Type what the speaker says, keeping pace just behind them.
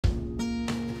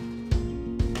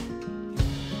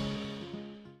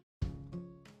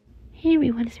Hey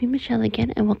everyone, it's me Michelle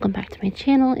again, and welcome back to my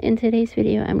channel. In today's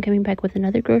video, I'm coming back with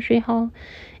another grocery haul,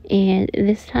 and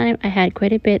this time I had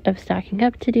quite a bit of stocking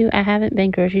up to do. I haven't been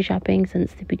grocery shopping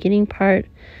since the beginning part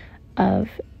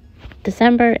of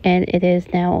December, and it is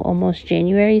now almost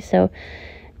January, so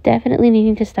definitely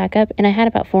needing to stock up. And I had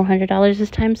about $400 this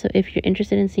time, so if you're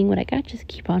interested in seeing what I got, just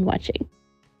keep on watching.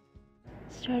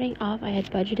 Starting off, I had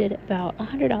budgeted about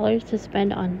 $100 to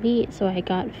spend on meat, so I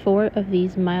got 4 of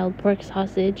these mild pork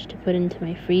sausage to put into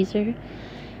my freezer,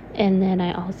 and then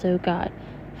I also got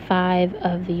 5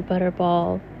 of the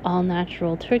Butterball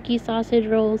all-natural turkey sausage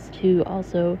rolls to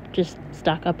also just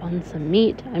stock up on some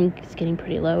meat. I'm just getting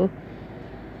pretty low.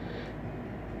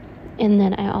 And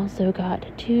then I also got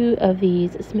 2 of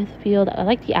these Smithfield, I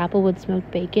like the Applewood smoked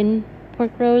bacon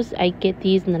pork roast. I get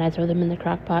these and then I throw them in the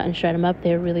crock pot and shred them up.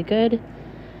 They're really good.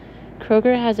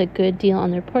 Kroger has a good deal on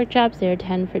their pork chops. They're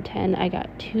 10 for 10. I got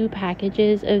 2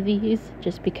 packages of these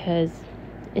just because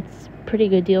it's a pretty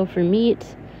good deal for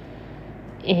meat.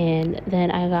 And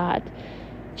then I got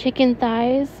chicken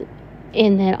thighs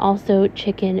and then also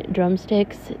chicken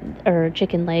drumsticks or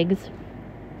chicken legs.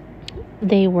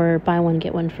 They were buy one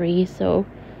get one free, so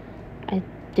I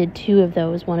did 2 of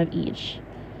those, 1 of each.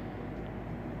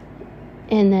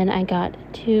 And then I got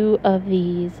 2 of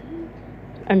these,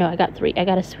 or no, I got 3. I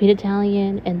got a sweet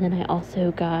Italian, and then I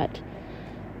also got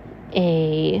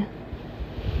a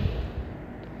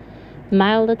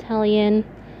mild Italian,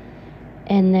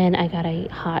 and then I got a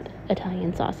hot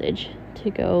Italian sausage to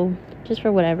go just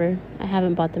for whatever. I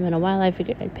haven't bought them in a while. I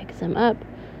figured I'd pick some up.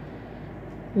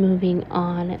 Moving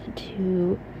on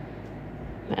to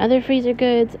my other freezer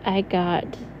goods, I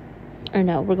got, or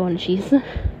no, we're going to cheese.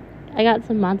 I got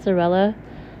some mozzarella,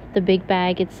 the big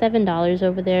bag. It's $7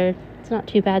 over there. It's not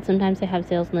too bad. Sometimes they have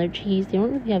sales on their cheese. They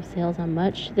don't really have sales on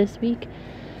much this week.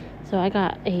 So I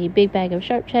got a big bag of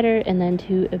sharp cheddar and then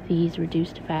 2 of these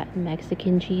reduced fat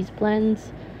Mexican cheese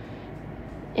blends.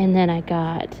 And then I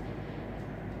got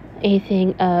a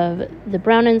thing of the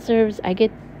brown and serves. I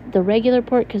get the regular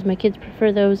pork because my kids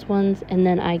prefer those ones, and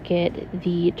then I get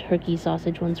the turkey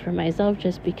sausage ones for myself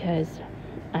just because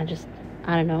I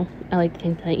don't know, I like to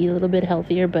think that I eat a little bit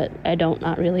healthier, but I don't,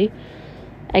 not really.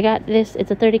 I got this,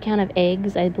 it's a 30 count of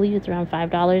eggs. I believe it's around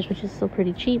 $5, which is still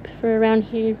pretty cheap for around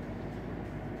here.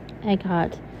 I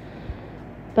got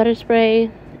butter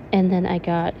spray, and then I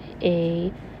got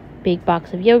a big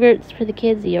box of yogurts for the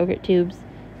kids, the yogurt tubes,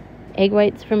 egg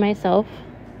whites for myself,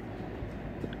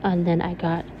 and then I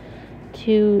got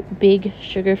 2 big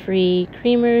sugar-free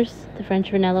creamers, the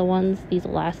French vanilla ones. These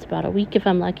will last about a week if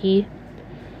I'm lucky.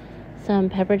 Some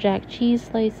pepper jack cheese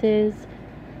slices.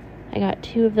 I got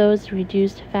 2 of those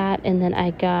reduced fat, and then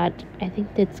I got, I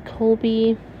think that's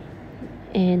Colby,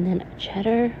 and then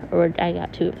cheddar, or I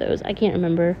got 2 of those. I can't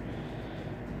remember.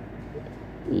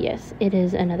 Yes, it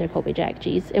is another Colby jack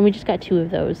cheese, and we just got 2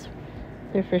 of those.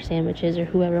 They're for sandwiches or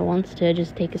whoever wants to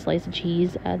just take a slice of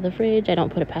cheese out of the fridge. I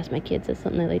don't put it past my kids. That's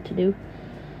something they like to do.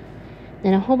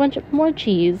 Then a whole bunch of more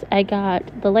cheese. I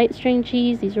got the light string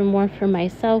cheese. These are more for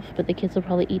myself, but the kids will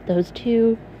probably eat those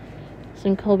too.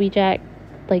 Some Colby Jack,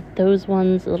 like those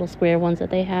ones, the little square ones that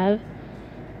they have.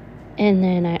 And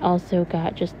then I also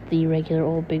got just the regular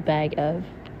old big bag of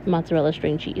mozzarella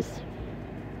string cheese.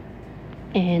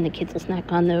 And the kids will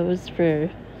snack on those for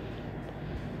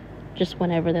just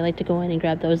whenever they like to go in and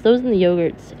grab those. Those and the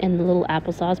yogurts and the little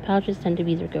applesauce pouches tend to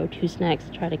be their go-to snacks.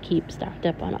 Try to keep stocked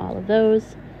up on all of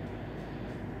those.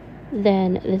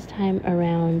 Then this time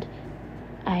around,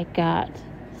 I got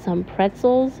some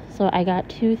pretzels. So I got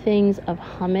 2 things of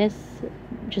hummus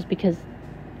just because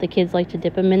the kids like to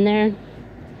dip them in there.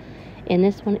 And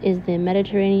this one is the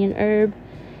Mediterranean herb.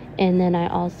 And then I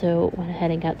also went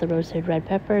ahead and got the roasted red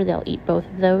pepper. They'll eat both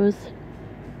of those.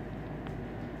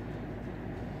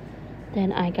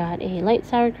 Then I got a light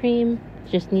sour cream,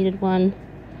 just needed one.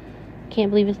 Can't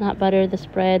believe it's not butter, the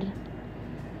spread.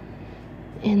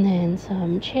 And then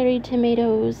some cherry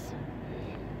tomatoes.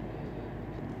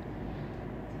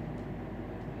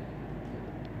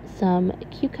 Some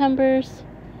cucumbers.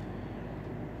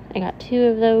 I got 2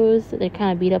 of those. They're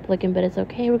kind of beat up looking, but it's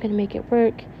okay. We're going to make it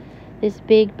work. This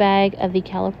big bag of the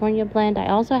California blend. I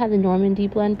also had the Normandy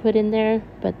blend put in there,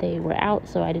 but they were out,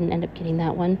 so I didn't end up getting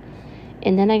that one.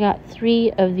 And then I got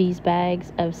 3 of these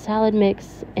bags of salad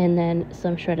mix and then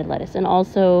some shredded lettuce and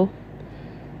also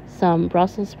some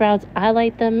Brussels sprouts. I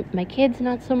like them. My kids,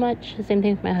 not so much. The same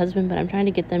thing with my husband, but I'm trying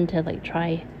to get them to like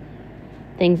try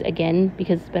things again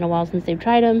because it's been a while since they've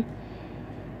tried them.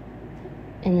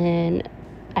 And then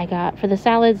I got, for the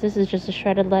salads, this is just a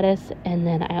shredded lettuce. And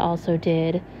then I also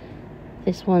did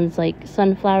This one's like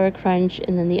sunflower crunch,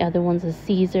 and then the other one's a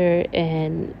Caesar,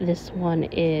 and this one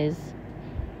is,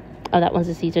 oh, that one's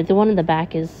a Caesar. The one in the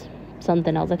back is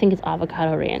something else. I think it's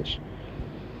avocado ranch.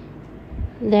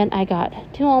 Then I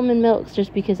got 2 almond milks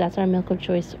just because that's our milk of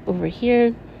choice over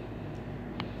here.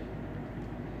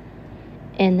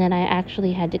 And then I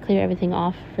actually had to clear everything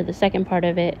off for the second part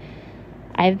of it.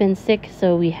 I've been sick,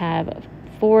 so we have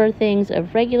 4 things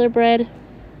of regular bread,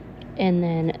 and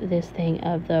then this thing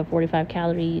of the 45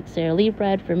 calorie Sara Lee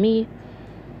bread for me.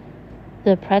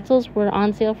 The pretzels were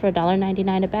on sale for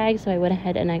 $1.99 a bag, so I went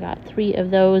ahead and I got 3 of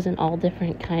those in all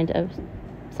different kind of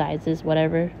sizes,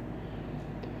 whatever.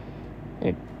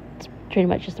 It's pretty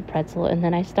much just a pretzel. And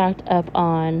then I stocked up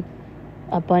on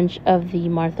a bunch of the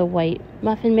Martha White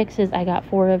muffin mixes. I got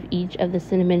 4 of each of the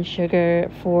cinnamon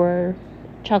sugar, 4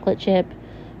 chocolate chip,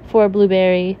 4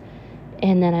 blueberry,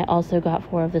 and then I also got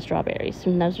 4 of the strawberries.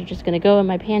 And those are just going to go in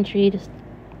my pantry, just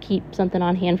keep something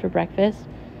on hand for breakfast.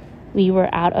 We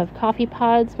were out of coffee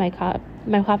pods. My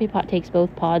coffee pot takes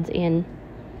both pods and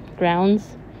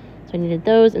grounds, so I needed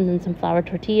those, and then some flour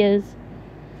tortillas.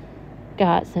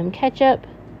 Got some ketchup,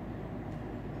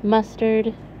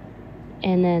 mustard,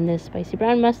 and then this spicy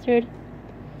brown mustard.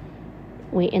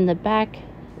 Wait, in the back,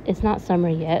 it's not summer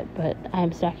yet, but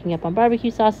I'm stocking up on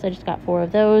barbecue sauce. I just got 4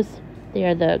 of those. They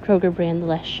are the Kroger brand,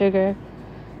 less sugar.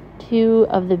 2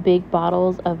 of the big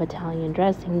bottles of Italian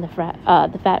dressing, the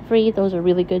fat-free. Those are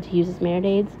really good to use as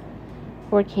marinades.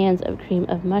 4 cans of cream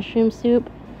of mushroom soup.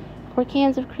 4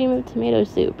 cans of cream of tomato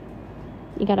soup.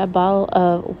 You got a bottle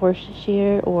of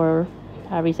Worcestershire, or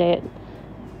however you say it,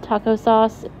 taco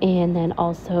sauce, and then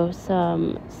also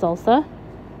some salsa.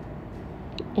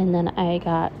 And then I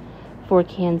got 4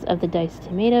 cans of the diced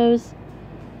tomatoes,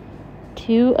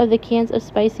 2 of the cans of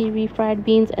spicy refried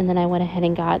beans, and then I went ahead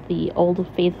and got the Old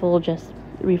Faithful just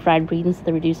refried beans,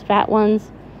 the reduced fat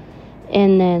ones,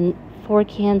 and then 4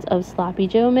 cans of Sloppy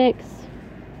Joe mix,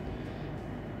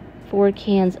 4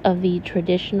 cans of the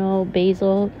traditional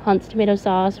basil Hunt's tomato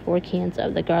sauce, 4 cans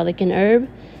of the garlic and herb,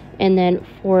 and then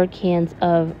 4 cans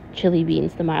of chili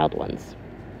beans, the mild ones.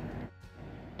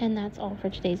 And that's all for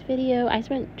today's video. I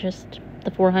spent just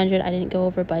the $400. I didn't go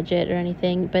over budget or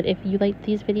anything, but if you like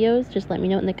these videos, just let me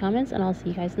know in the comments, and I'll see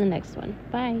you guys in the next one.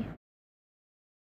 Bye.